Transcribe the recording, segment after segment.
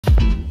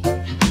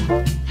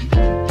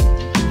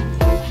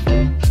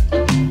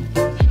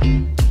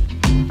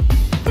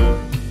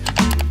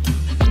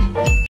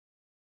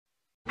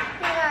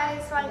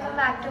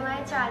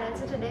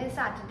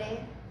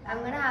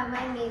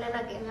meal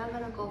and again we're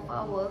gonna go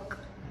for work.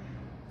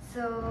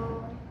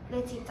 So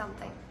let's eat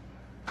something.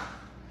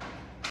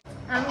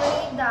 I'm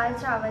gonna eat dal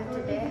chawal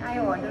today. I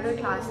ordered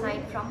it last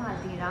night from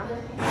Haldiram.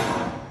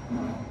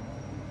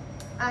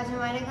 आज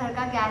हमारे घर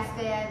का gas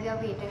गया है. We are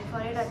waiting for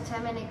it. अच्छा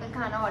है मैंने कल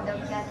खाना ऑर्डर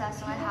किया था,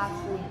 so I have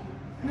food.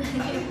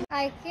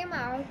 I came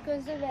out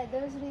because the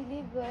weather is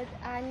really good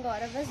and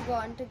Gaurav has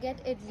gone to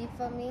get idli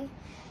for me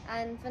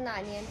and for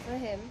Nani and for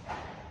him.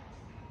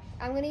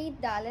 I'm gonna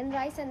eat dal and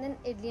rice and then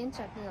idli and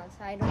chutney also.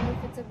 I don't know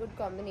if it's a good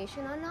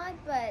combination or not,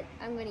 but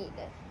I'm gonna eat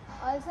it.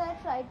 Also, I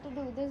tried to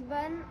do this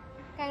bun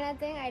kind of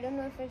thing. I don't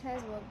know if it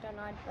has worked or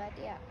not, but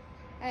yeah,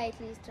 I at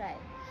least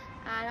tried.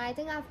 And I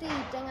think after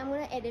eating, I'm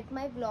gonna edit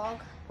my vlog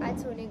at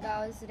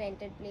Sonegao's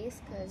rented place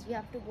because we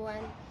have to go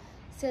and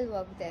still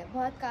work there.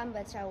 बहुत काम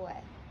बचा हुआ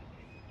है.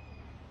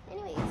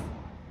 Anyways.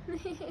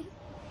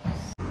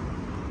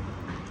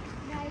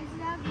 Guys,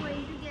 we are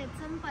going to get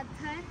some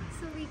pathar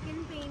so we can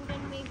paint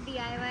and make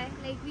DIY.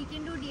 Like we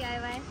can do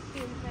DIY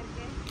paint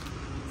करके.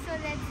 So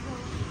let's go.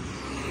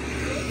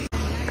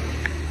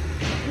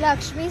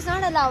 Lakshmi is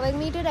not allowing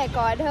me to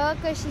record her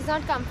because she's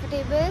not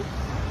comfortable.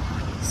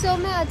 So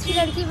मैं अच्छी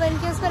लड़की बन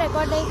के उसको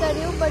record नहीं कर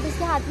रही हूँ, बट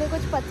उसके हाथ में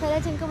कुछ पत्थर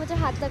है जिनको मुझे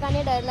हाथ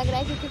लगाने डर लग रहा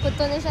है क्योंकि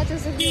कुत्तों ने शायद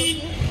उसे दी होगी.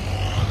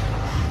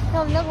 तो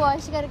हम लोग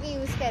वॉश करके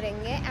यूज़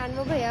करेंगे. एंड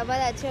वो भैया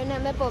बहुत अच्छे ने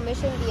हमें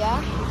परमिशन दिया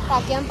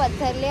ताकि हम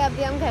पत्थर ले.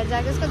 अभी हम घर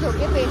जाके उसको धो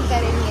के पेंट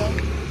करेंगे.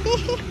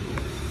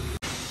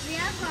 We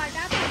have got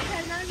our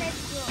पत्थर now.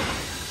 Let's go.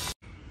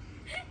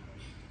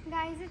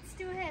 Guys, it's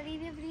too heavy.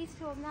 We've reached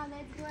home now.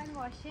 Let's go and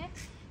wash it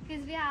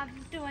because we have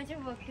too much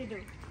of work to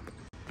do.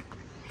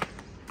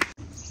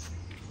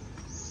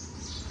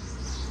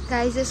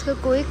 Guys, इसको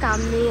कोई काम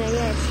नहीं है. ये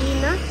ऐसे ही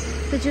ना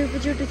टुचुर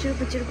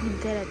पुचुर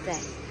घूमते रहता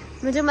है.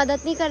 मुझे मदद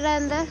नहीं कर रहा है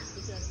अंदर.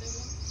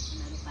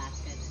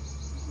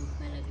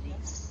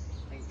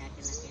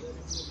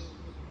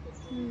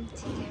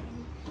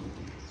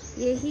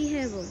 यही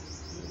है वो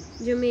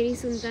जो मेरी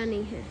सुनता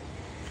नहीं है.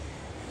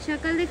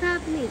 शक्ल दिखा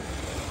अपनी.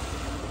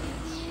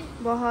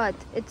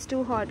 बहुत. It's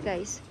too hot,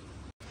 guys.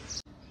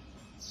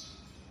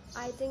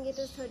 I think it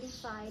is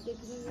 35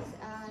 degrees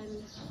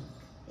and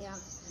yeah,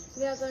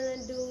 we are gonna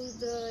do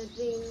the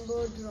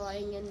rainbow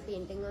drawing and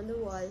painting on the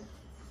wall.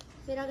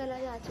 मेरा गला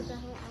जा चुका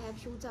है. I have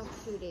shoots after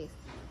few days.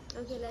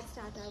 Okay, let's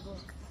start our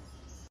work.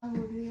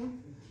 बोल रही हूँ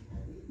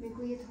मेरे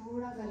को ये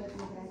थोड़ा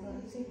गलत लग रहा है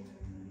गौरव से.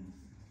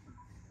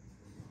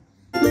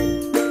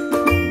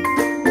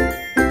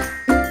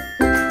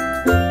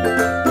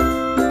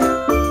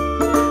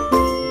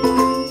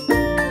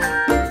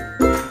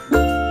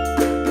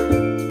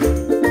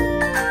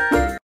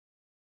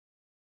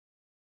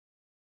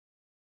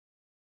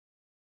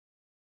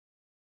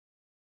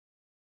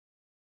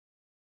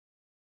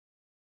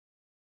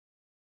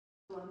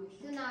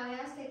 So now we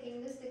are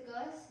sticking the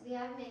stickers. We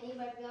have many,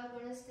 but we are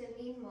going to still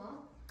need more.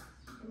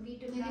 And we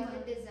took out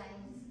the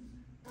designs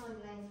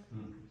online.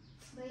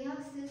 But yeah,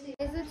 still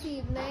stickers. This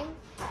evening,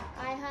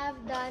 I have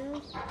done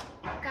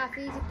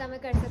काफी जितना मैं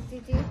कर सकती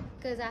थी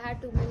because I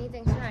had too many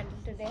things to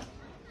handle today.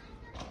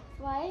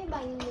 Why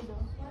buying me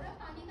though?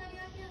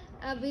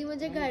 अभी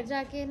मुझे घर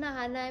जाके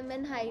नहाना है. मैं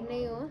नहाई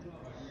नहीं हूँ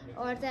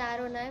और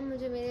तैयार होना है.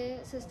 मुझे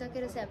मेरे सिस्टर के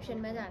रिसेप्शन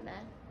में जाना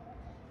है.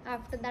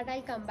 After that,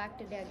 I'll come back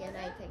today again,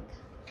 I think.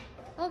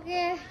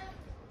 Okay,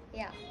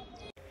 yeah.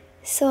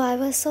 So I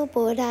was so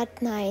bored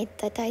at night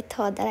that I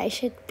thought that I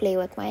should play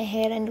with my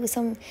hair and do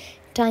some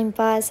time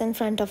pass in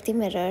front of the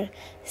mirror.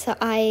 So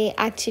I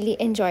actually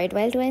enjoyed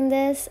while doing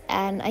this,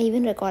 and I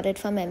even recorded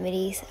for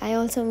memories. I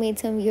also made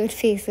some weird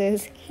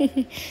faces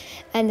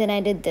and then I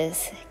did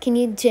this. Can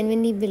you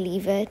genuinely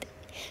believe it?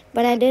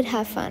 But I did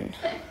have fun.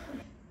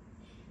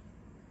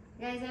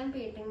 Guys, I'm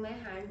painting my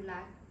hand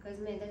black because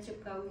मैं इधर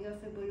चिपकाऊंगी और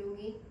फिर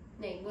बोलूँगी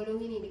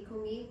नहीं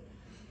लिखूँगी.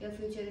 Your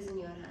future is in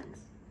your hands.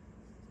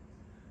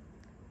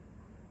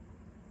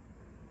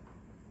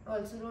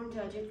 Also, don't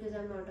judge it because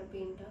I'm not a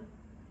painter.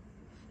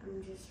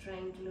 I'm just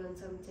trying to learn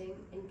something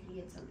and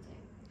create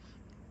something.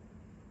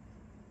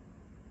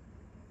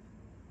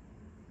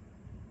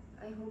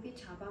 I hope ये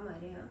छापा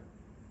मारे हाँ,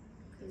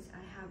 because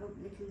I have a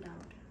little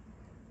doubt.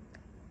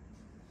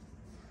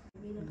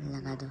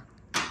 लगा दो.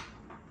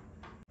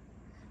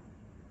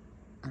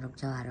 रुक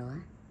जाओ आ रहा है.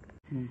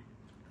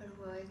 पर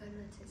होएगा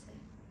ना अच्छे से.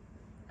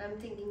 I'm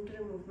thinking to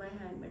remove my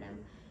hand, but I'm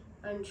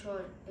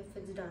unsure if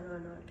it's done or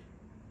not.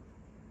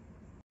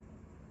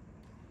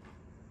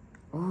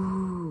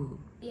 Ooh.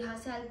 यहाँ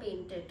से I'll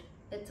paint it.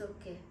 It's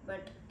okay,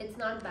 but it's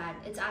not bad.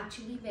 It's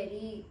actually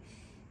very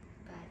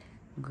bad.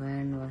 Go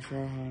and wash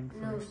your hand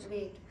first. No,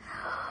 wait.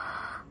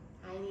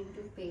 I need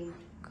to paint.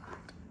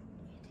 God.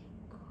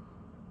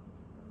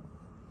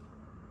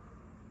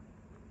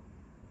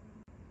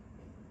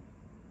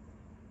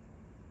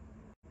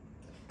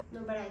 No,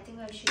 but I think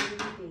I shouldn't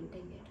be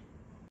painting it.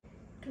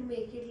 To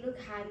make it look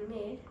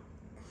handmade,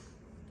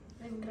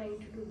 I'm trying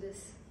to do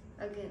this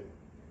again.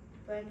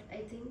 But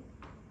I think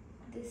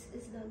this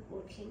is not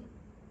working.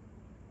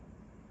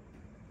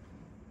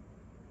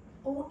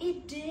 Oh,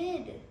 it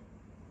did!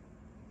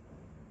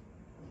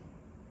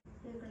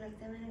 मेरे को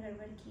लगता है मैंने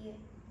गड़बड़ की है.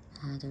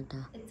 हाँ तो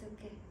It's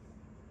okay.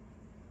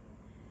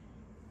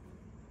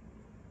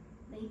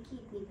 एक ही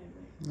इतनी करना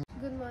है।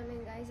 Good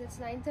morning guys, it's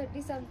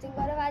 9:30 something.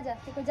 और आ जा,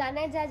 तेरे को जाना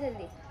है, जा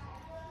जल्दी।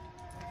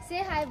 से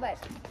हाय but.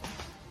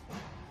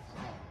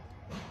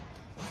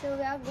 So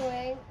we are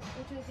going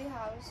to the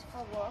house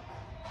for work.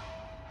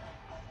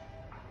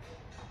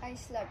 I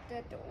slept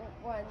at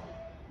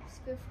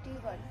 1:50,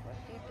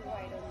 1:42,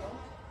 I don't know.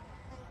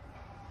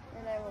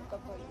 And I woke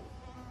up early.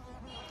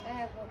 I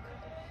have work.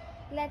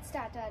 Let's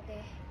start our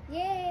day.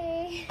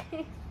 Yay!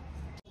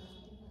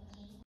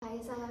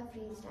 Guys, I have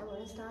reached. I'm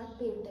going to start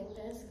painting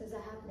this because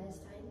I have less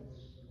time.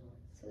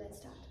 So let's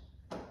start.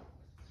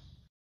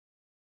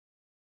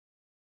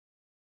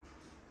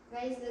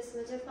 Guys, this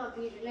much I've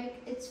completed. Like,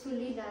 it's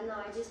fully done now.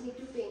 I just need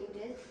to paint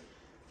it.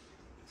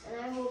 And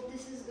I hope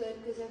this is good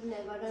because I've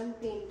never done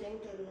painting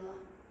till now.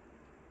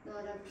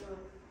 Not I've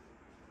drawn.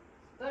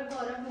 But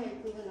Gaurav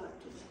helped me a lot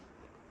today.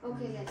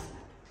 Okay, let's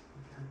start.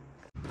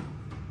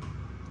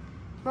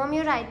 Mom,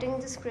 you're writing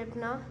the script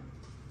now?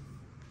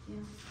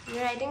 Yeah.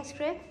 You're writing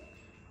script?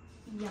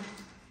 Yeah.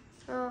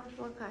 Oh,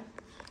 okay.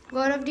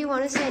 Gaurav, do you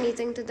want to say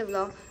anything to the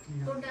vlog?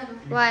 No.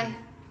 Why?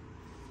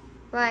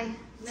 Why?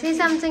 Say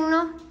something,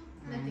 no?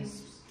 I'm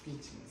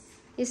speechless.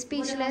 You're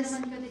speechless?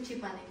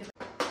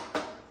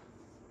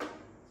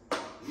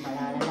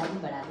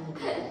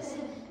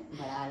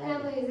 मैं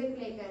music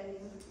play कर रही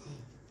हूँ।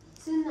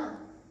 सुन ना,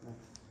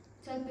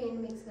 चल paint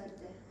mix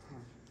करते हैं।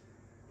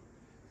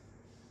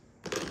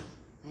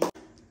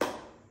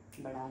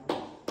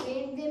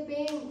 Paint the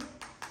paint.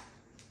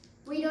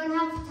 We don't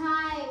have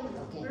time,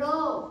 Okay. bro.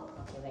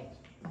 Okay, wait.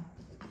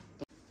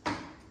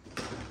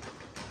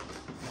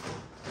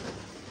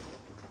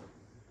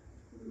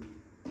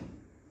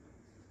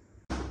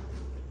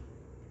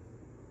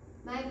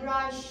 My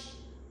brush.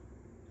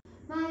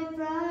 My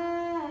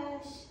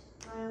brush.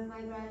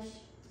 My brush.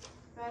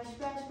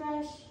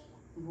 Brush.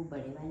 वो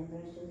बड़े वाले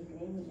ब्रश जो दिख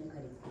रहे हैं मुझे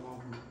खरीद के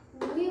लाया हूँ।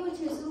 वही वो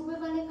 600 रुपए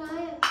वाले कहाँ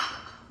हैं?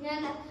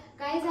 Yeah,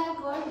 guys, I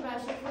bought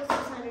brushes for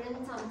 600 and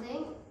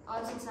something or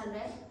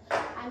 600,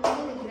 and I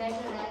regret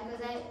it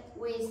because I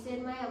wasted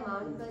my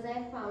amount because I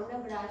found a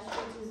brush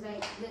which is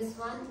like this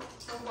one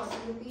for 40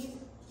 rupees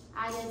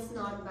and it's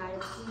not bad.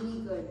 It's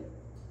really good.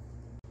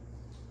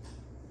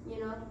 You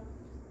know,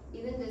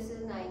 even this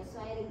is nice, so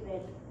I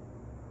regret.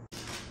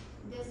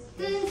 This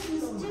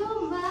is too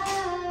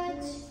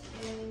much.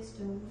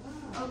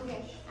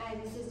 Okay,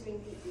 this is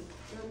Twinkly.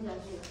 Don't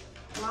judge me.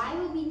 Why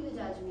would people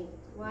judge me?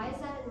 Why is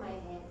that in my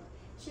hair?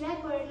 Should I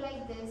put it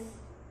like this?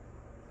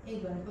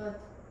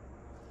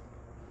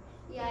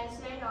 Yeah,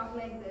 should I talk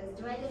like this?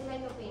 Do I look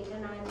like a painter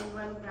now? I have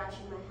one brush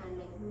in my hand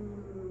like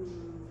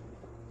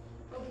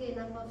Okay,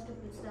 enough of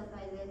stupid stuff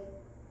I did.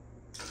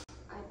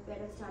 I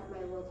better start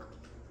my work.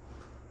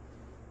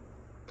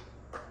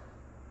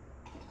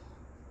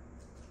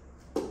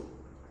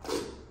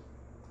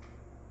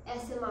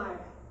 SMR,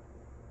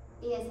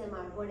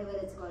 ASMR, whatever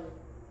it's called,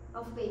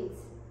 of paints.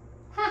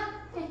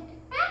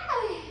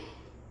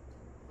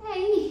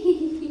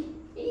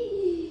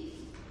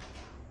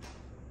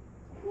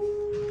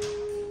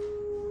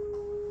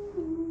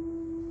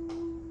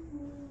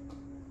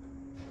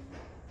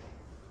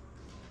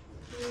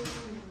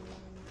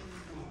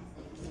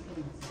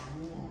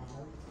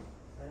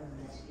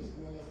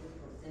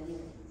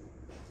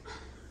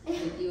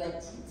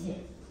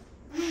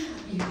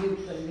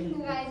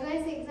 Guys, my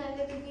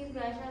 600 rupees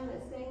brush are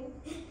missing.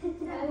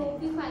 I hope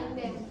you find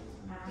them.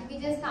 क्योंकि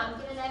just काम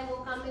के लिए लाए वो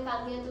काम में काम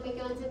किया तो मैं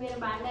क्यों से मेरा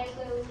बैंड आए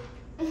करूँ?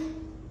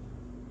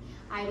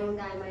 I don't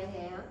dye my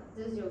hair.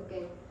 Just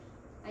joking.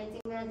 I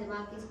think मेरा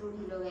दिमाग की स्क्रू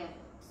ढील हो गया।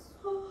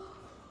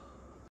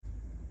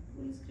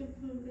 पूरी स्क्रिप्ट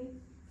भूल गई।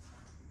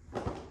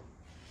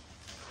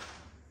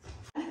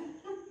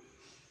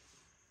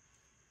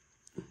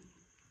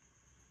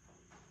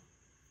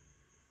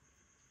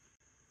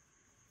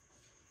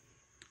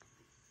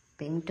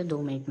 पेंट तो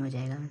 2 मिनट में हो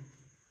जाएगा।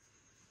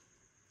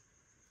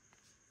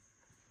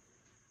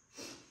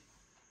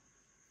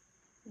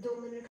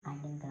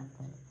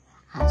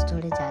 आज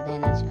थोड़े ज़्यादा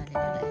एनर्जी वाले लग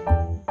रहा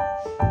है,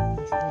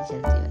 इसलिए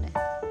जल्दी हो रहा है।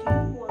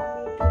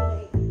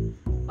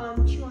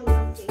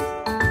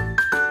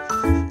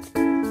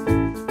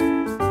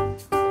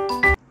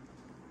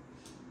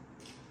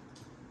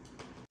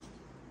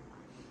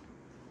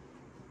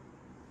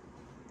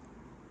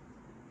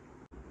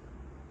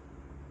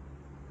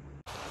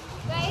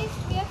 Guys,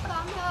 we have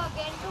come here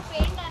again to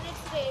paint and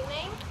it's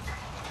raining.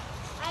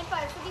 And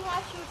परसों भी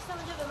have shoots तो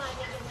मुझे बीमार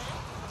नहीं करना है।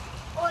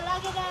 ओला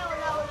के जाए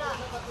ओला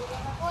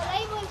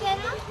ही बोलते हैं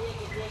ना?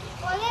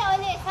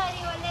 ओले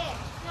सॉरी ओले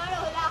नॉट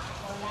ओला।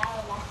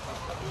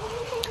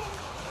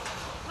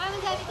 मैं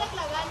मुझे अभी तक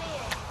लगा नहीं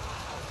है।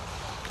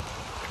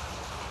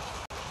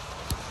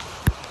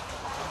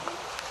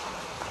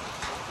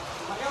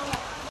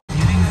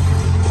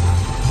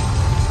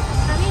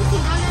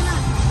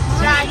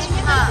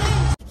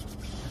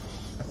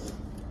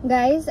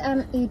 Guys,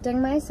 I'm eating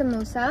my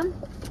samosa.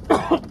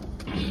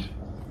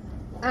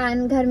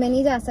 And घर में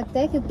नहीं जा सकते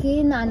हैं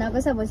क्योंकि नाना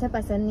को समोसा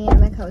पसंद नहीं है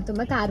मैं खाऊं, तो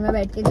मैं कार में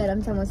बैठ के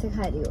गरम समोसे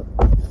खा रही हूँ।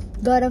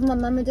 गौरव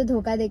मम्मा मुझे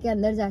धोखा देके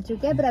अंदर जा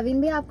चुके हैं।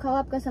 प्रवीण भी आप खाओ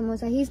आपका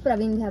समोसा। ही इज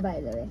प्रवीण भैया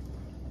बाय द वे।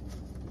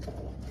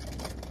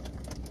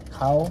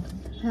 खाओ,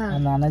 हाँ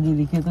नाना जी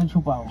दिखे तो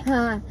छुपाओ।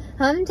 हाँ,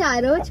 हम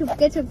चारों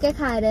छुपके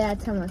खा रहे हैं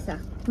आज समोसा।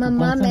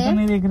 मम्मा तो मैं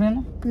नहीं देख रहे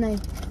ना? नहीं,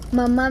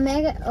 मम्मा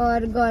मैं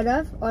और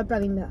गौरव और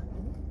प्रवीण भैया।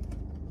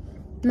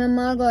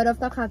 मम्मा और गौरव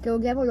का खा के हो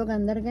गया, वो लोग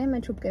अंदर गए,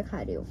 मैं छुप के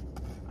खा रही हूँ।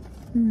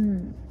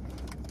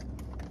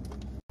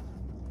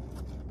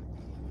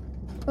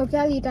 Okay,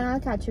 I'll eat and I'll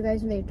catch you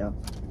guys later.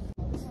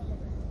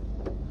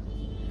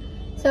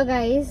 So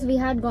guys, we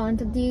had gone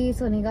to the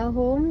Soniga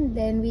home,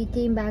 then we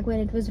came back when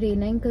it was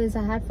raining because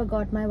I had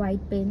forgot my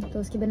white paint. तो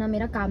उसके बिना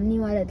मेरा काम नहीं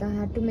हुआ रहता. I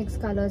had to mix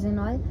colors and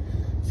all.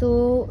 So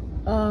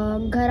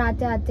घर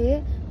आते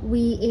आते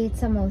we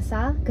ate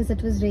samosa because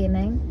it was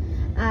raining,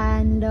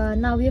 and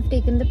now we have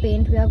taken the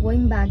paint. We are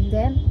going back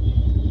there,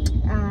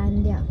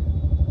 and yeah.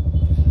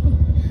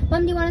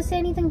 Mom, do you want to say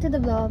anything to the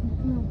vlog?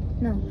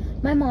 No.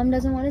 My mom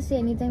doesn't want to say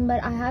anything,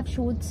 but I have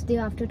shoots day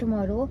after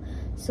tomorrow,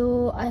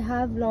 so I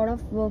have a lot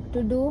of work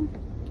to do,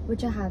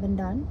 which I haven't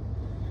done,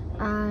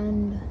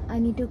 and I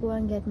need to go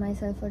and get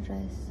myself a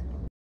dress.